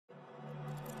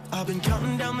I've been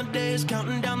counting down the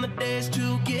days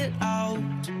to get out.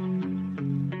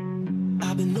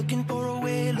 I've been looking for a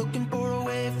way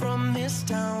from this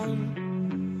town.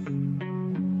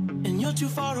 And you're too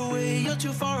far away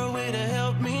to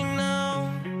help me now.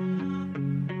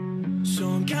 So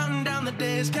I'm counting down the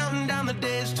days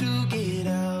to get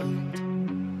out.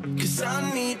 'Cause I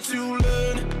need to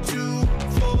learn to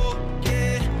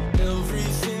forget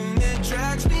everything that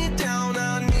drags me down.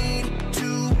 I need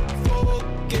to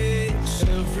forget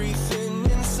everything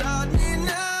inside me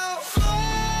now.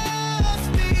 Full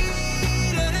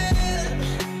speed ahead,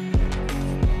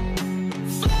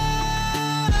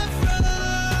 fly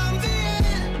from the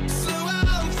end. So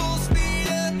I'm full speed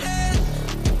ahead.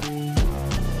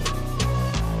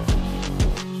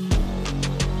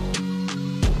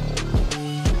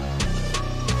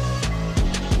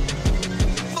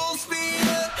 Full speed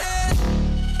ahead.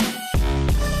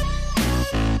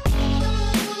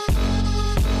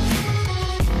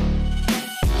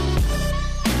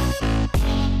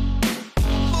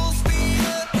 Full speed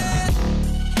ahead.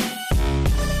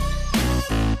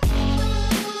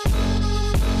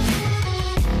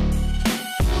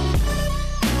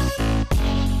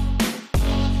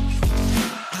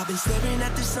 I've been staring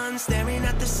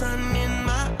at the sun in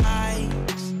my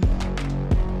eyes.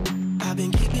 I've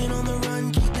been keeping on the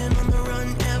run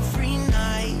every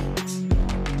night.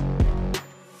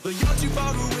 But you're too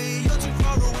far away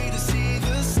to see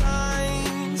the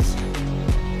signs.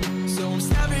 So I'm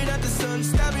staring at the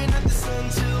sun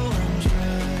till I'm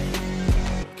dry.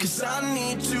 'Cause I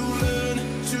need to learn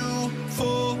to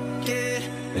forget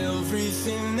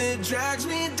everything that drags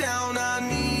me down. I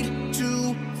need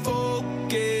to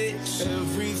forget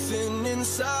everything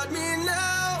inside me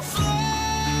now.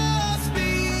 Full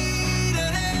speed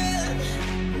ahead,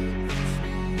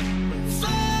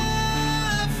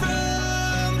 fly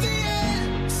from the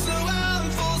end. So I'm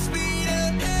full speed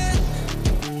ahead.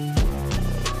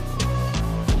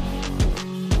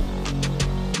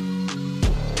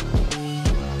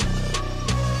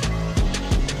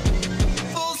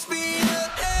 Full speed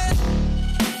ahead.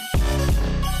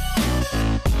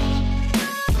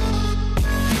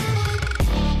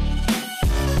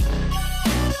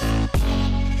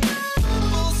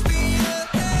 Full speed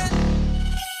ahead.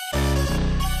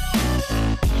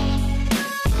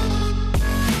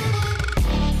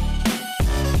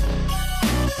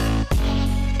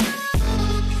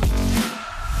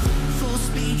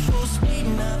 Full speed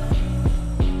now.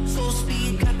 Full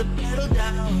speed, got the pedal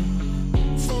down.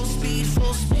 Full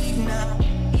speed now.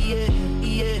 Yeah,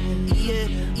 yeah, yeah,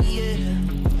 yeah.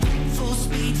 Full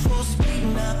speed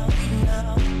now.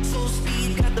 Full speed,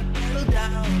 got the pedal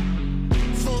down.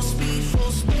 Full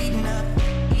speed now.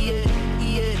 Yeah,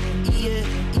 yeah, yeah,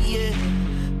 yeah.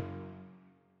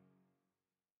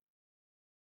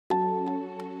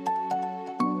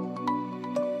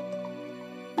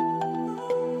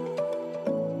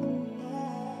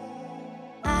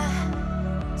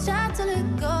 Try to let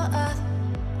go of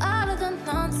all of the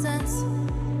nonsense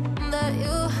that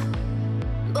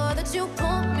you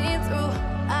put me through.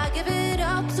 I give it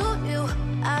all to you,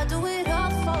 I do it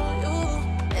all for you.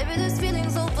 Maybe this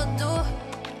feeling's overdue.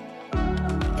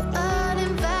 You're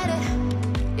uninvited,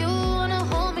 you wanna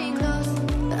hold me close,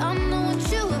 but I know what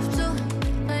you have to.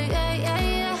 Yeah, yeah,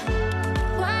 yeah.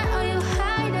 Why are you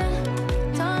hiding?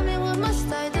 Tell me, what must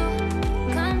I do?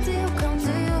 Come to you, come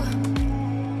to you.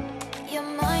 You're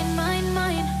mine, mine,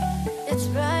 mine. It's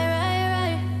right, right,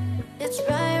 right. It's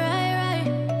right, right, right.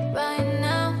 Right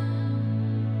now.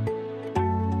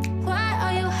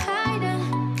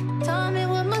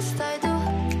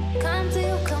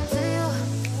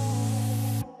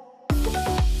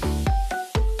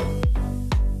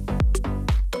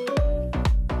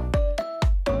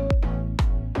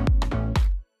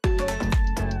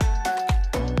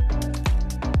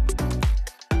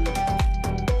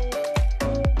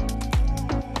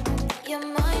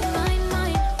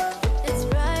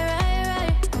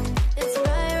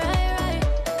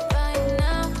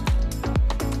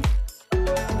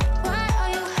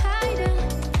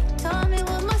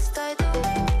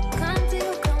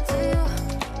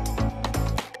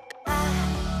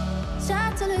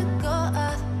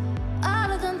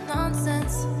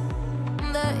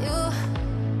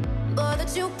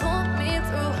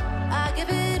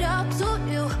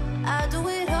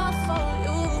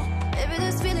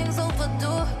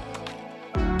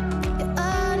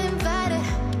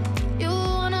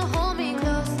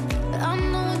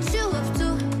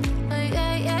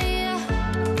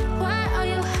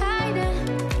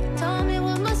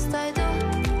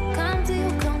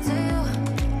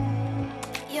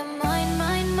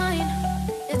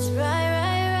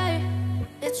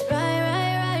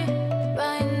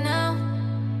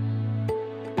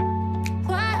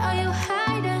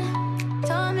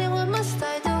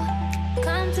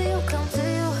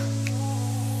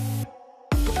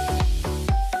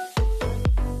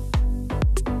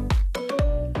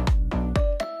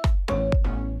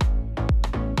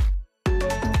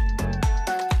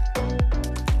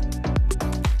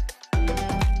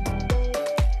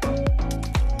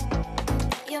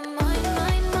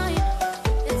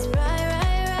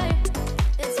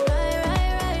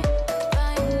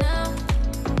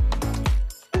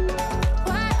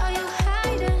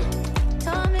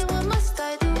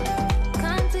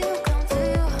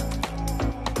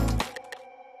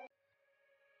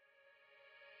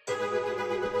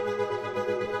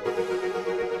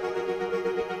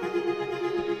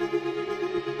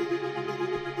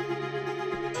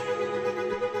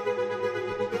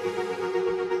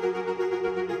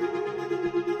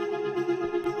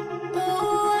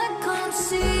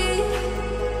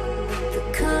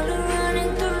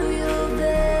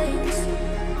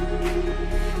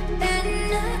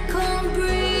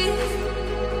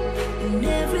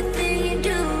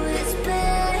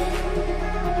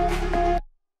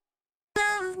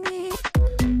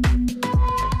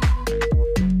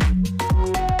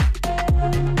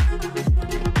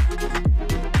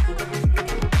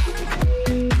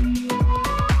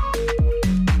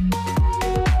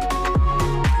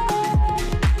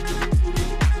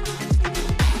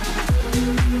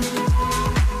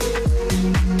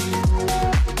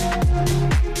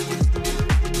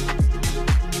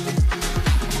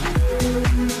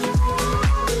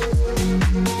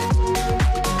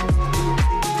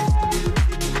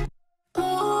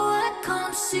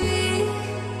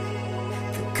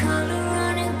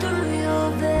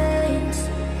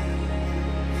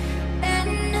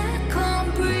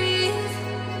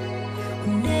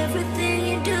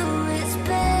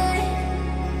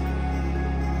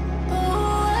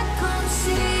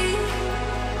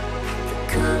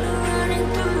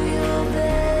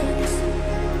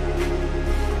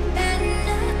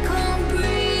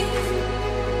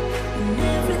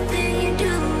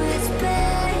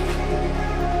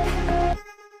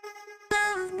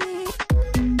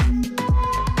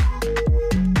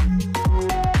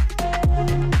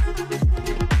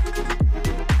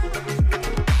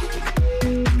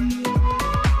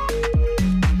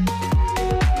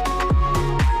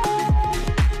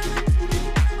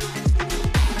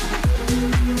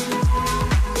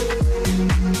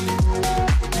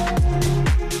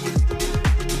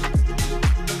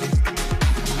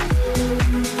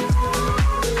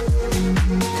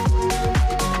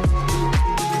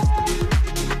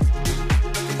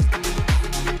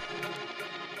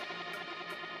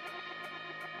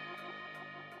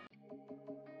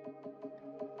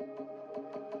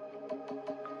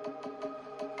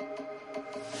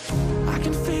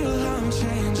 can feel I'm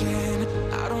changing.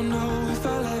 I don't know if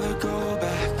I'll ever go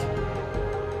back.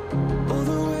 All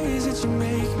the ways that you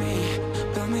make me,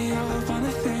 build me up on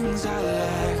the things I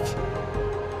lack.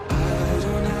 I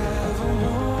don't ever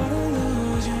wanna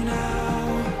lose you now,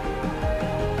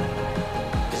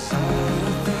 'cause I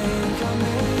don't think I'll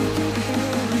make it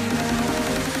here now.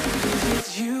 'Cause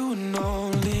it's you and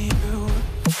only you.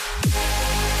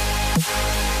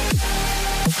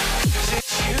 'Cause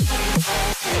it's you and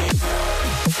only you.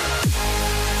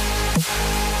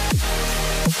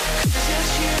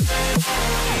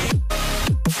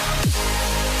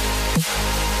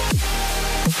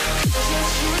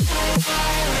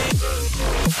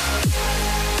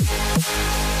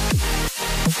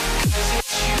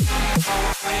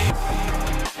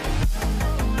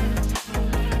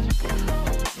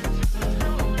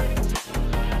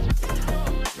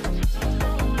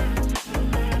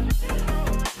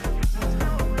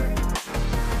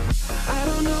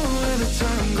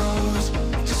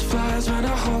 When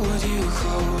I hold you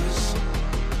close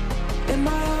in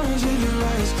my arms with your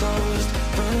eyes closed,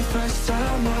 for the first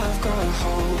time I've got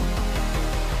hope.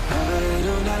 I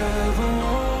don't ever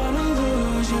wanna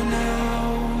lose you now.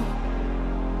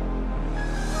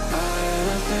 I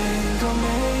don't think I'll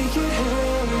make it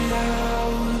here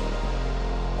without.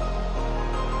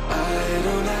 I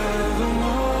don't ever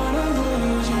wanna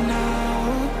lose you now.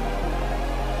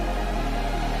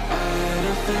 I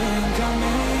don't think I'll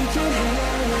make it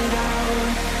here without.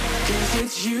 'Cause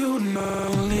it's you and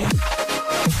only.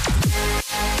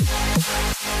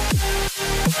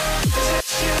 'Cause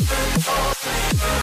it's you and only.